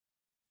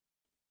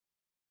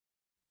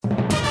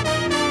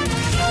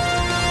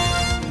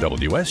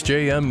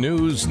WSJM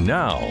News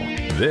Now.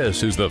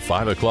 This is the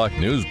 5 o'clock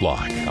news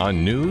block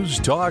on News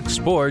Talk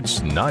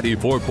Sports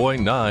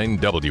 94.9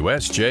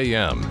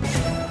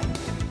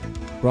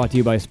 WSJM. Brought to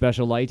you by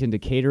Special Light in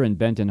Decatur and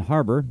Benton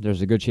Harbor.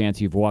 There's a good chance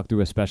you've walked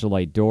through a Special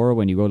Light door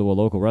when you go to a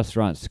local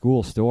restaurant,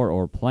 school, store,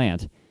 or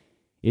plant.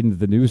 In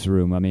the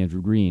newsroom, I'm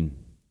Andrew Green.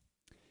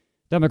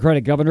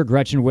 Democratic Governor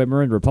Gretchen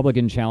Whitmer and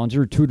Republican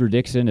challenger Tudor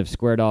Dixon have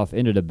squared off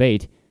in a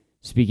debate.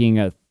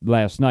 Speaking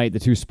last night, the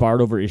two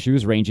sparred over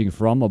issues ranging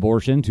from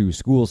abortion to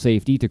school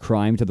safety to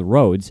crime to the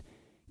roads.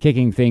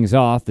 Kicking things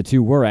off, the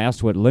two were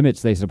asked what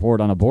limits they support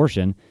on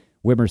abortion.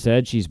 Whitmer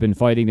said she's been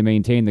fighting to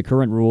maintain the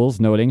current rules,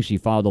 noting she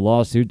filed a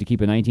lawsuit to keep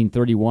a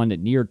 1931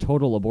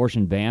 near-total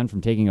abortion ban from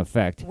taking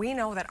effect. We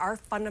know that our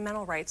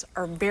fundamental rights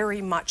are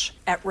very much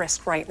at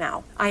risk right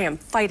now. I am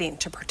fighting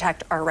to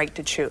protect our right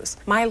to choose.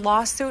 My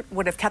lawsuit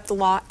would have kept the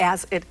law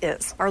as it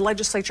is. Our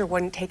legislature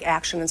wouldn't take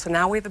action, and so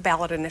now we have a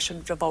ballot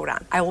initiative to vote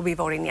on. I will be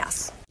voting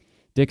yes.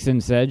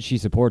 Dixon said she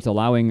supports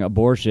allowing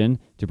abortion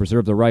to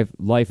preserve the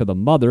life of the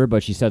mother,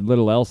 but she said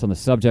little else on the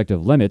subject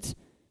of limits.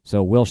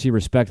 So will she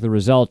respect the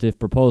result if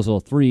Proposal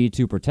 3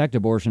 to protect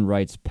abortion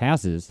rights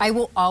passes? I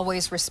will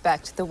always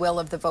respect the will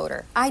of the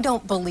voter. I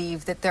don't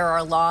believe that there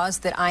are laws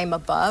that I'm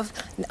above.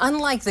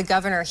 Unlike the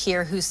governor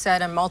here who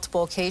said on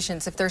multiple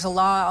occasions, if there's a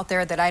law out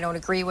there that I don't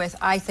agree with,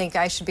 I think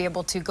I should be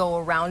able to go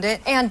around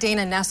it. And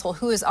Dana Nessel,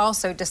 who has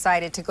also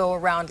decided to go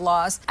around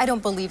laws. I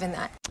don't believe in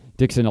that.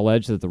 Dixon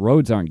alleged that the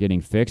roads aren't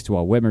getting fixed,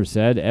 while Whitmer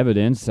said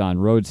evidence on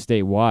roads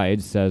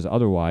statewide says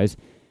otherwise.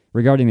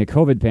 Regarding the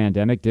COVID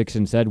pandemic,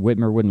 Dixon said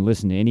Whitmer wouldn't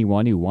listen to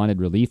anyone who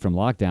wanted relief from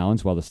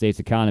lockdowns while the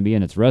state's economy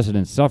and its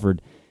residents suffered.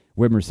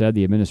 Whitmer said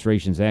the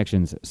administration's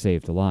actions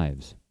saved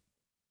lives.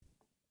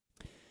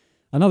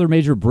 Another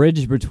major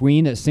bridge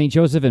between St.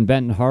 Joseph and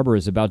Benton Harbor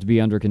is about to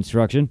be under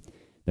construction.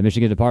 The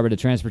Michigan Department of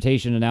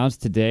Transportation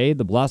announced today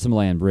the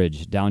Blossomland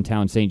Bridge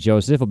downtown St.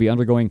 Joseph will be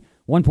undergoing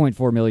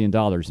 $1.4 million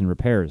in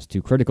repairs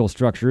to critical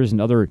structures and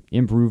other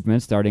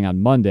improvements starting on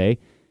Monday.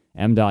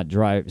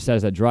 MDOT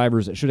says that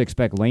drivers should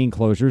expect lane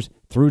closures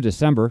through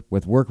December,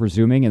 with work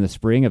resuming in the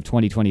spring of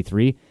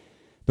 2023.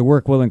 The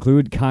work will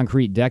include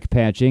concrete deck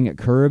patching,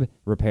 curb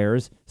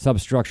repairs,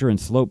 substructure and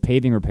slope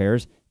paving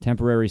repairs,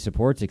 temporary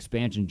supports,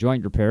 expansion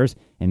joint repairs,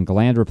 and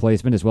gland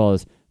replacement, as well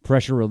as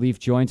pressure relief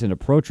joints and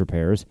approach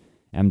repairs.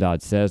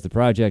 MDOT says the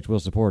project will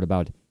support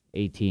about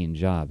 18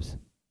 jobs.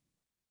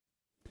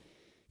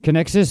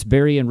 Connexus,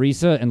 Barry and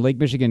Risa, and Lake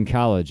Michigan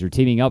College are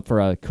teaming up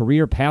for a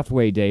career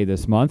pathway day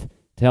this month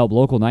to help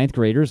local ninth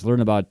graders learn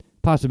about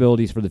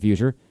possibilities for the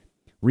future.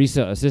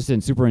 RISA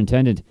Assistant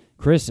Superintendent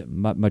Chris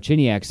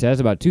Machiniak says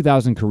about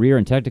 2,000 career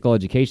and technical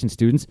education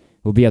students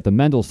will be at the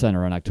Mendel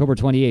Center on October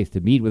 28th to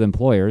meet with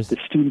employers. The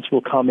students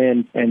will come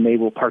in and they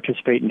will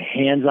participate in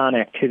hands-on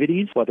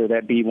activities, whether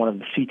that be one of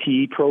the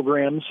CTE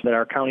programs that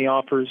our county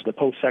offers, the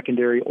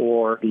post-secondary,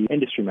 or the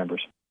industry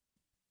members.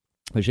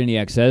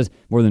 Machiniak says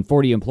more than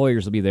 40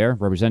 employers will be there,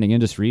 representing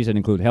industries that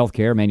include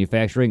healthcare,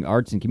 manufacturing,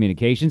 arts and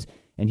communications,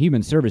 and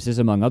human services,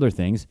 among other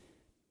things.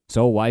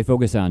 So why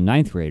focus on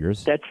ninth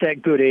graders? That's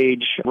that good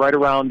age, right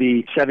around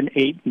the 7th,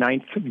 8th,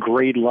 9th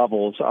grade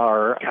levels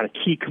are kind of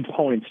key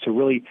components to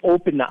really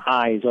open the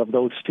eyes of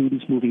those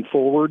students moving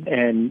forward.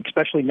 And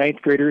especially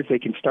ninth graders, they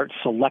can start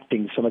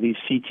selecting some of these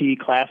CTE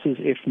classes.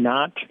 If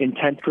not in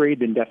 10th grade,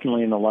 then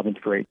definitely in 11th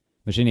grade.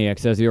 Machiniak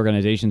says the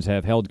organizations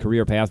have held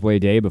Career Pathway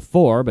Day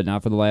before, but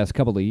not for the last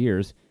couple of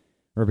years.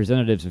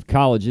 Representatives of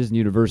colleges and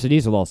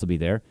universities will also be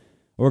there.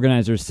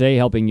 Organizers say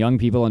helping young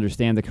people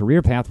understand the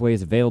career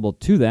pathways available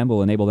to them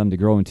will enable them to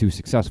grow into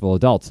successful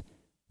adults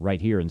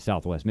right here in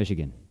Southwest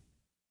Michigan.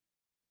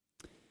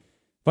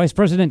 Vice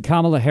President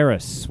Kamala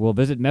Harris will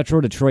visit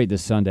Metro Detroit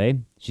this Sunday.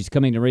 She's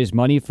coming to raise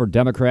money for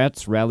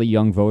Democrats, rally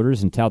young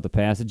voters, and tout the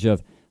passage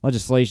of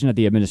legislation that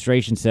the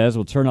administration says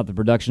will turn up the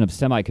production of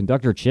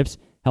semiconductor chips,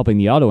 helping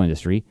the auto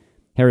industry.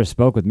 Harris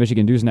spoke with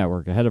Michigan News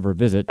Network ahead of her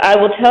visit. I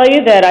will tell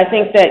you that I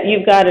think that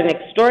you've got an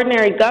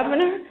extraordinary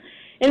governor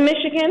in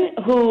Michigan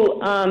who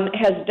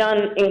has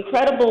done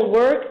incredible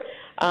work.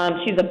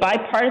 She's a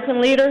bipartisan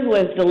leader who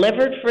has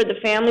delivered for the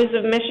families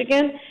of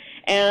Michigan,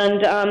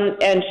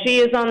 and she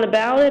is on the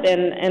ballot,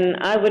 and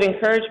I would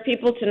encourage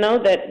people to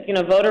know that,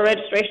 voter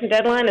registration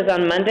deadline is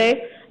on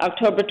Monday,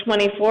 October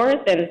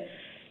 24th, and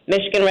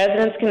Michigan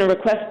residents can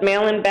request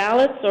mail-in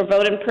ballots or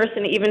vote in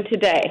person even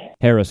today.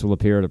 Harris will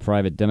appear at a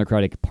private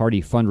Democratic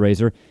Party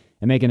fundraiser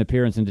and make an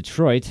appearance in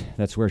Detroit.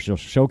 That's where she'll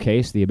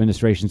showcase the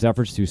administration's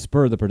efforts to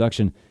spur the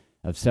production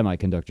of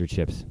semiconductor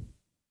chips.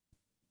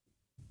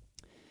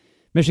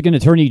 Michigan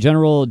Attorney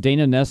General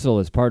Dana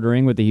Nessel is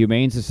partnering with the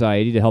Humane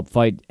Society to help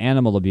fight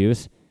animal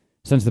abuse.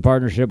 Since the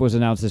partnership was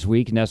announced this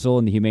week, Nessel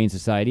and the Humane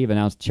Society have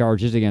announced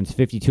charges against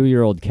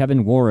 52-year-old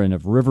Kevin Warren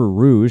of River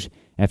Rouge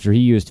after he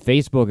used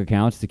Facebook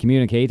accounts to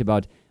communicate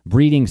about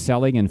breeding,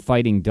 selling, and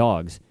fighting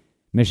dogs.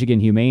 Michigan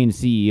Humane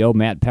CEO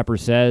Matt Pepper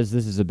says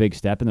this is a big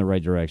step in the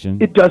right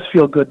direction. It does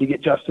feel good to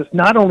get justice,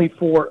 not only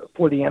for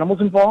the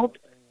animals involved,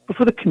 but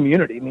for the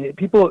community. I mean,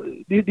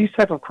 these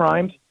type of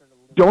crimes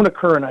don't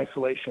occur in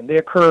isolation. They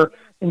occur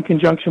in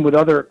conjunction with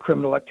other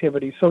criminal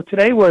activities. So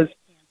today was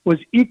was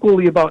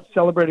equally about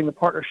celebrating the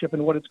partnership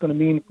and what it's going to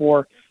mean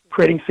for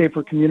creating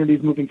safer communities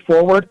moving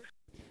forward.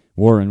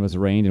 Warren was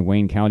arraigned in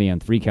Wayne County on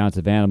 3 counts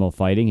of animal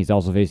fighting. He's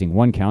also facing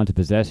 1 count of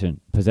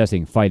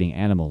possessing fighting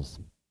animals.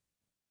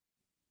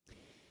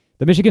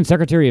 The Michigan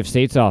Secretary of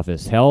State's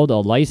office held a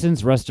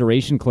license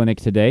restoration clinic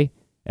today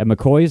at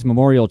McCoy's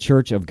Memorial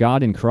Church of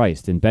God in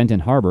Christ in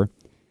Benton Harbor.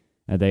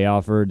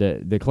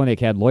 The clinic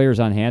had lawyers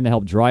on hand to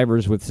help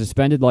drivers with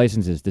suspended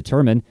licenses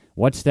determine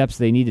what steps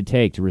they need to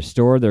take to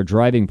restore their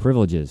driving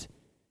privileges.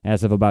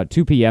 As of about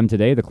 2 p.m.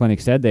 today, the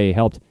clinic said they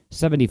helped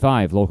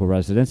 75 local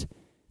residents.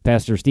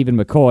 Pastor Stephen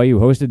McCoy, who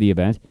hosted the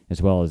event,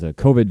 as well as a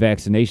COVID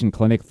vaccination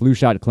clinic, flu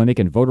shot clinic,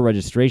 and voter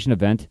registration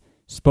event,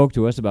 spoke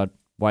to us about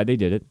why they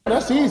did it.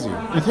 That's easy.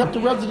 It's helped the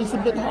residents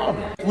of Benton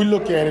Harbor. We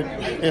look at it,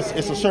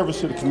 it's a service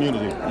to the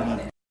community.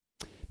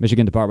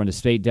 Michigan Department of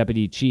State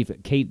Deputy Chief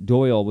Kate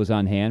Doyle was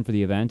on hand for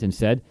the event and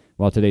said,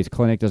 while today's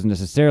clinic doesn't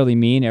necessarily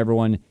mean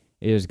everyone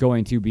is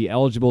going to be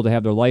eligible to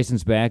have their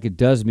license back, it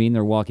does mean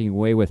they're walking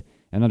away with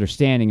an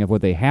understanding of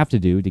what they have to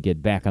do to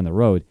get back on the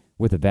road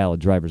with a valid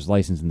driver's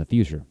license in the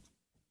future.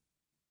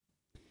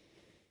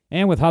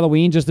 And with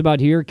Halloween just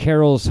about here,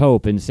 Carol's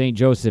Hope in St.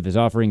 Joseph is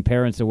offering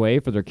parents a way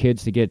for their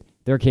kids to get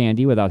their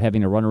candy without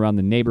having to run around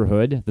the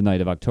neighborhood the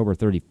night of October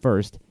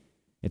 31st.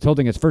 It's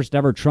holding its first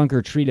ever trunk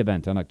or treat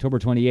event on October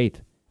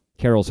 28th.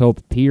 Carol's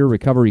Hope peer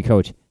recovery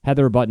coach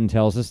Heather Button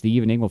tells us the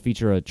evening will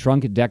feature a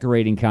trunk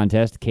decorating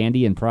contest,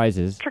 candy, and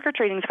prizes.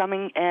 Trick-or-treating's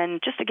coming,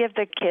 and just to give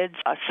the kids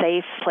a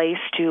safe place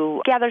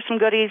to gather some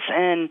goodies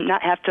and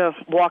not have to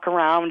walk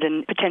around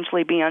and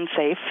potentially be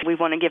unsafe. We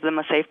want to give them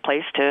a safe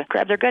place to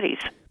grab their goodies.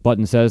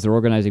 Button says they're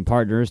organizing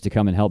partners to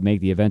come and help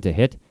make the event a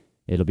hit.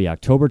 It'll be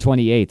October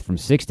 28th from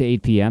 6 to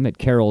 8 p.m. at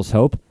Carol's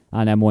Hope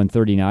on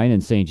M139 in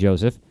St.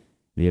 Joseph.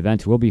 The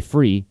event will be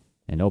free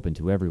and open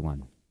to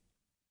everyone.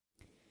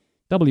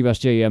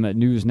 WSJM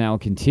News Now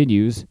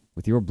continues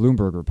with your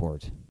Bloomberg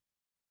report.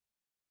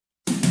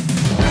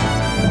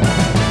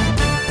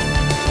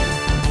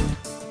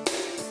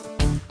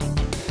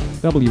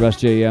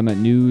 WSJM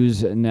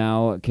News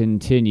Now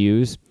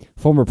continues.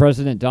 Former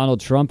President Donald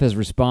Trump has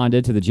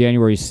responded to the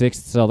January 6th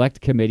Select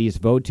Committee's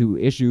vote to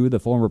issue the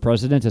former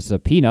president a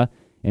subpoena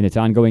in its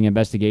ongoing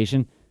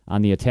investigation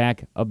on the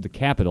attack of the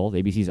Capitol.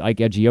 ABC's Ike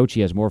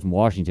Egiocci has more from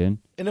Washington.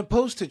 In a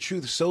post to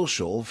Truth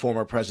Social,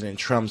 former President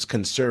Trump's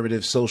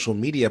conservative social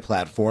media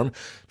platform,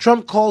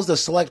 Trump calls the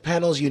select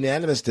panel's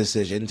unanimous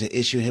decision to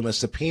issue him a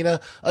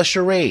subpoena a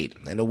charade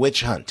and a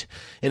witch hunt.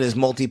 In his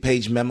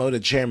multi-page memo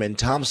to Chairman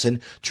Thompson,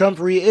 Trump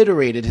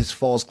reiterated his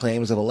false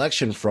claims of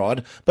election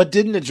fraud, but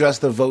didn't address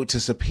the vote to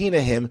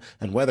subpoena him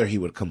and whether he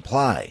would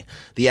comply.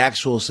 The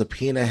actual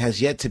subpoena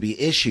has yet to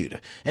be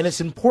issued, and it's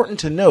important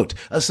to note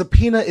a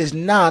subpoena is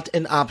not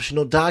an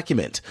optional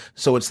document,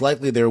 so it's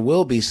likely there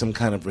will be some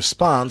kind of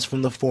response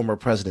from the former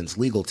president's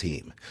legal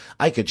team.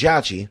 Ike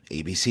Egiocci,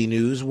 ABC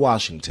News,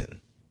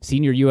 Washington.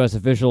 Senior U.S.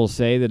 officials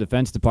say the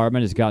Defense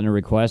Department has gotten a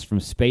request from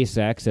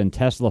SpaceX and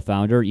Tesla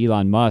founder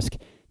Elon Musk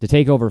to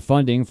take over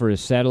funding for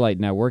his satellite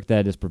network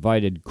that has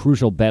provided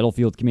crucial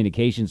battlefield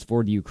communications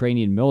for the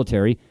Ukrainian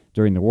military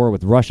during the war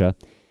with Russia.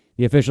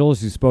 The officials,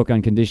 who spoke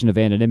on condition of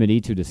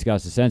anonymity to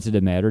discuss a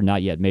sensitive matter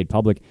not yet made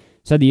public,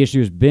 said the issue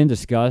has been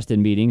discussed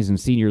in meetings and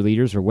senior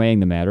leaders are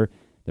weighing the matter.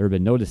 There have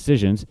been no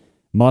decisions.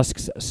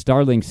 Musk's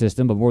Starlink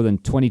system of more than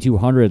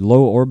 2,200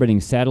 low-orbiting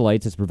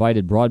satellites has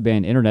provided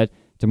broadband internet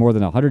to more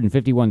than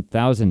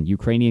 151,000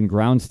 Ukrainian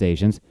ground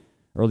stations.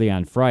 Early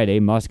on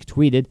Friday, Musk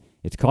tweeted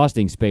it's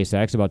costing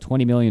SpaceX about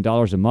 $20 million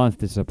a month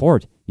to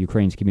support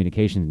Ukraine's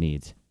communications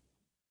needs.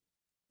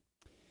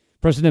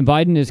 President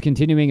Biden is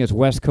continuing his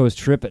West Coast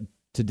trip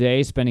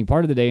today, spending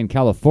part of the day in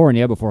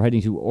California before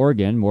heading to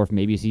Oregon. More from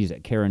ABC's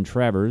Karen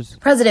Travers.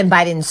 President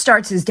Biden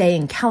starts his day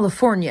in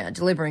California,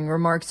 delivering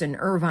remarks in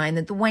Irvine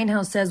that the White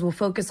House says will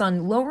focus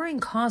on lowering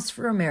costs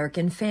for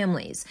American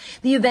families.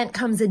 The event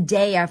comes a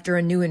day after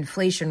a new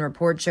inflation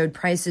report showed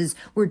prices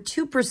were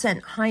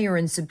 2% higher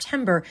in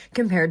September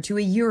compared to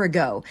a year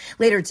ago.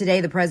 Later today,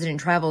 the president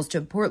travels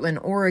to Portland,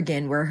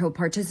 Oregon, where he'll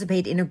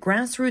participate in a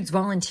grassroots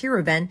volunteer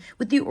event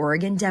with the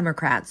Oregon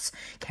Democrats.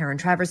 Karen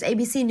Travers,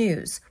 ABC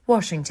News,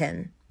 Washington.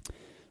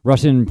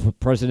 Russian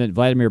President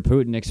Vladimir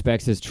Putin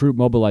expects his troop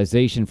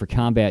mobilization for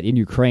combat in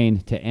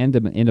Ukraine to end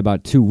in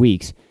about 2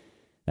 weeks.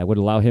 That would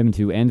allow him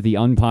to end the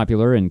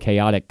unpopular and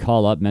chaotic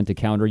call-up meant to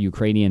counter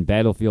Ukrainian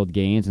battlefield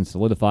gains and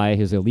solidify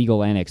his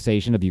illegal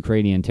annexation of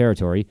Ukrainian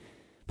territory.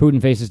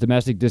 Putin faces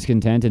domestic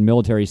discontent and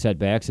military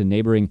setbacks in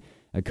neighboring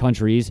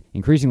countries,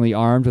 increasingly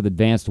armed with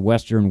advanced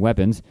Western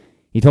weapons.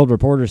 He told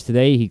reporters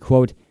today he,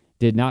 quote,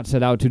 did not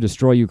set out to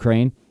destroy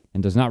Ukraine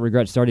and does not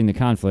regret starting the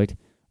conflict.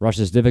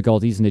 Russia's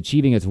difficulties in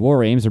achieving its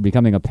war aims are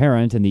becoming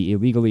apparent in the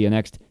illegally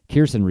annexed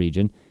Kherson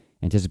region.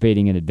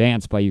 Anticipating an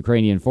advance by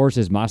Ukrainian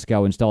forces,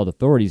 Moscow installed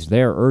authorities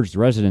there urged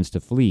residents to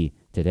flee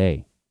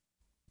today.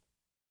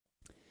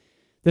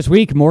 This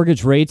week,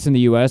 mortgage rates in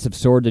the U.S. have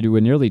soared to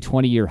a nearly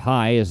 20-year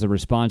high as a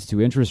response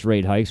to interest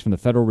rate hikes from the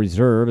Federal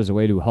Reserve as a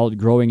way to halt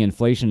growing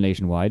inflation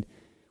nationwide.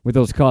 With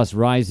those costs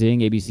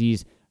rising,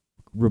 ABC's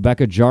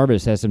Rebecca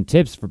Jarvis has some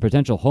tips for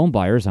potential home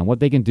buyers on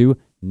what they can do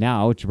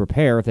now to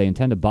prepare if they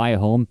intend to buy a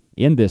home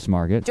in this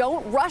market.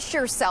 Don't rush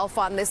yourself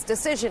on this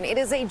decision. It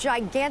is a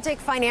gigantic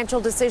financial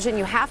decision.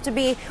 You have to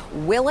be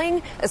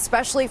willing,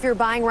 especially if you're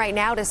buying right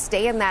now, to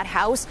stay in that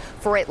house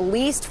for at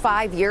least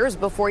 5 years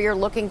before you're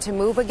looking to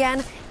move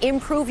again.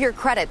 Improve your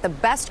credit. The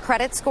best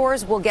credit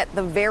scores will get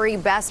the very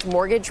best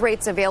mortgage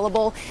rates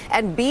available.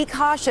 And be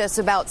cautious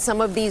about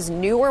some of these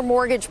newer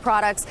mortgage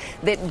products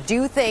that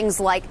do things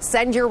like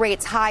send your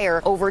rates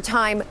higher over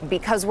time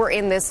because we're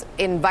in this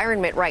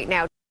environment right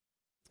now.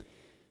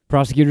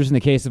 Prosecutors in the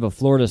case of a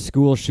Florida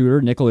school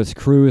shooter, Nicholas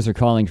Cruz, are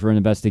calling for an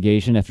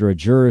investigation after a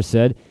juror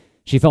said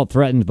she felt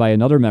threatened by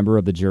another member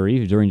of the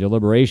jury during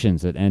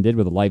deliberations that ended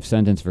with a life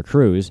sentence for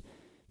Cruz.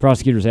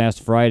 Prosecutors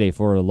asked Friday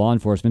for law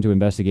enforcement to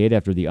investigate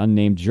after the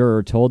unnamed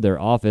juror told their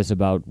office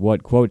about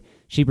what, quote,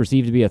 she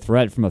perceived to be a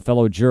threat from a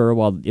fellow juror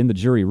while in the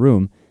jury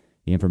room.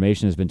 The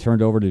information has been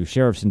turned over to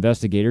sheriff's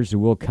investigators who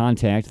will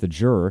contact the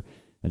juror.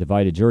 A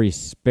divided jury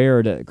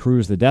spared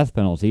Cruz the death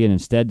penalty and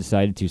instead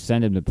decided to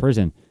send him to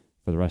prison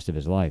for the rest of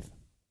his life.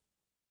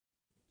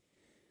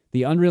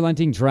 The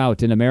unrelenting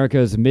drought in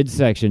America's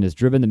midsection has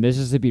driven the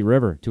Mississippi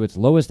River to its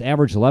lowest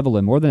average level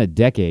in more than a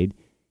decade.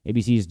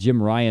 ABC's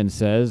Jim Ryan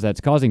says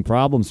that's causing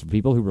problems for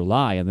people who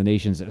rely on the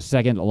nation's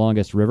second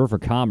longest river for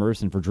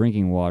commerce and for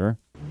drinking water.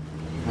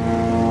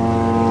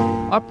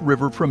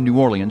 Upriver from New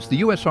Orleans, the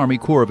U.S. Army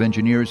Corps of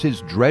Engineers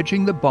is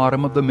dredging the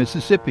bottom of the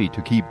Mississippi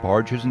to keep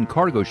barges and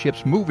cargo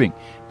ships moving.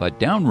 But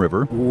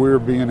downriver, we're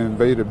being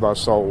invaded by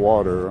salt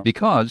water.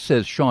 Because,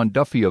 says Sean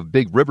Duffy of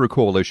Big River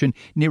Coalition,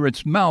 near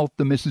its mouth,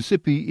 the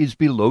Mississippi is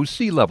below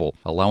sea level,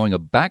 allowing a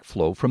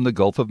backflow from the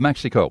Gulf of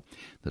Mexico.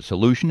 The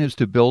solution is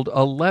to build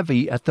a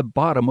levee at the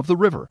bottom of the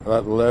river.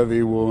 That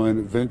levee will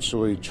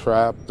eventually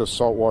trap the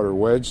saltwater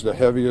wedge, the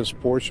heaviest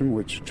portion,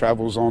 which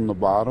travels on the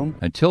bottom.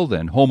 Until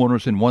then,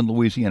 homeowners in one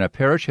Louisiana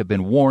parish have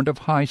been warned of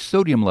high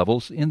sodium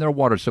levels in their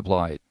water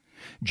supply.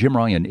 Jim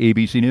Ryan,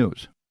 ABC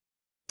News.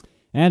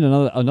 And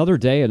another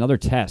day, another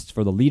test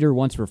for the leader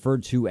once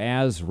referred to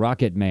as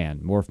Rocket Man.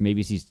 More from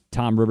ABC's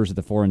Tom Rivers at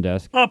the Foreign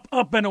Desk. Up,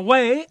 and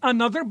away,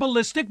 another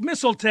ballistic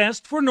missile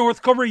test for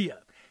North Korea.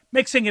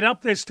 Mixing it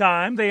up this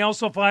time, they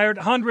also fired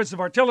hundreds of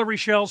artillery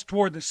shells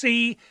toward the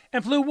sea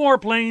and flew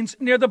warplanes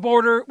near the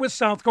border with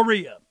South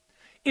Korea.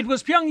 It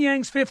was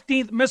Pyongyang's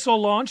 15th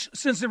missile launch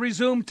since it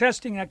resumed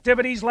testing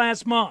activities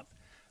last month.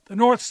 The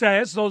North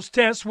says those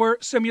tests were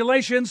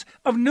simulations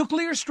of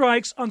nuclear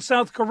strikes on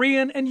South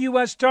Korean and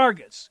U.S.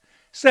 targets,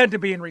 said to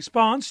be in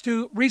response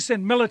to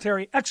recent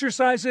military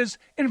exercises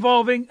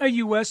involving a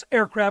U.S.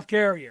 aircraft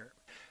carrier.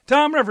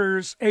 Tom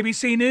Rivers,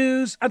 ABC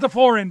News at the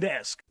Foreign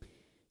Desk.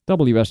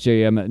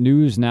 WSJM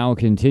News now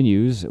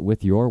continues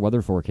with your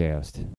weather forecast.